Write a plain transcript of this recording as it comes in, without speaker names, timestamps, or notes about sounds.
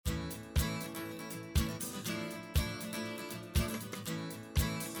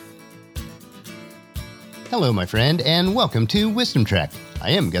Hello, my friend, and welcome to Wisdom Trek.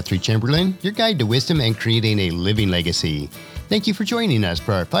 I am Guthrie Chamberlain, your guide to wisdom and creating a living legacy. Thank you for joining us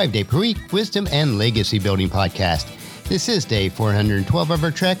for our 5-day-per-week Wisdom and Legacy Building podcast. This is day 412 of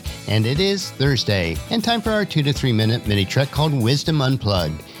our trek, and it is Thursday, and time for our 2 to 3 minute mini trek called Wisdom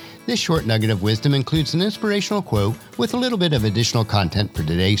Unplugged. This short nugget of wisdom includes an inspirational quote with a little bit of additional content for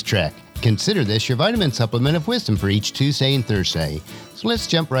today's trek. Consider this your vitamin supplement of wisdom for each Tuesday and Thursday. So let's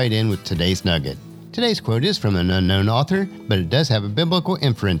jump right in with today's nugget. Today's quote is from an unknown author, but it does have a biblical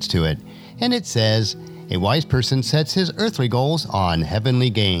inference to it. And it says, "A wise person sets his earthly goals on heavenly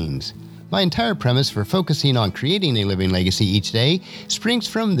gains." My entire premise for focusing on creating a living legacy each day springs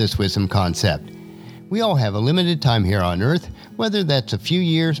from this wisdom concept. We all have a limited time here on earth, whether that's a few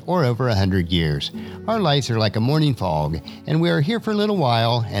years or over 100 years. Our lives are like a morning fog, and we are here for a little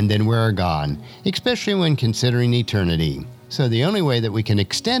while and then we are gone, especially when considering eternity. So the only way that we can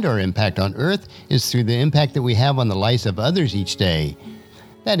extend our impact on earth is through the impact that we have on the lives of others each day.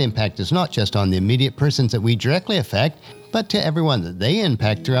 That impact is not just on the immediate persons that we directly affect, but to everyone that they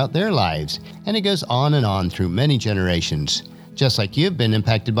impact throughout their lives, and it goes on through many generations. Just like you've been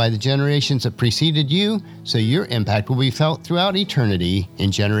impacted by the generations that preceded you, so your impact will be felt throughout eternity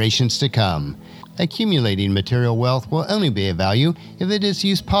in generations to come. Accumulating material wealth will only be of value if it is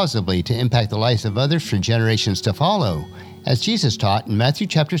used positively to impact the lives of others for generations to follow. As Jesus taught in Matthew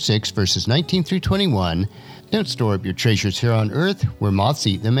chapter 6, verses 19 through 21, "Don't store up your treasures here on earth, where moths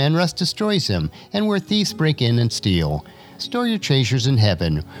eat them and rust destroys them, and where thieves break in and steal. Store your treasures in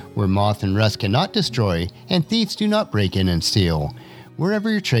heaven, where moth and rust cannot destroy, and thieves do not break in and steal.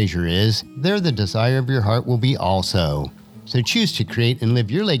 Wherever your treasure is, there the desire of your heart will be also." So choose to create and live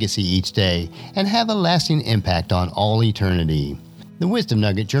your legacy each day, and have a lasting impact on all eternity. The Wisdom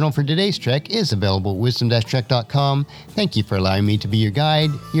Nugget Journal for today's trek is available at wisdom-trek.com. Thank you for allowing me to be your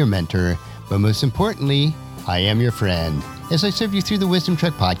guide, your mentor, but most importantly, I am your friend, as I serve you through the Wisdom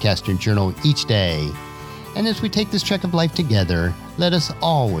Trek podcast and journal each day. And as we take this trek of life together, let us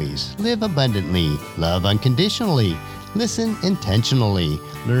always live abundantly, love unconditionally, listen intentionally,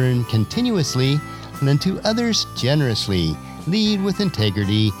 learn continuously, lend to others generously, lead with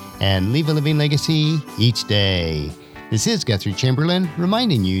integrity, and leave a living legacy each day. This is Guthrie Chamberlain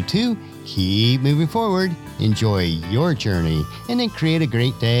reminding you to keep moving forward, enjoy your journey, and then create a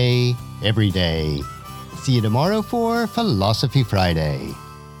great day every day. See you tomorrow for Philosophy Friday.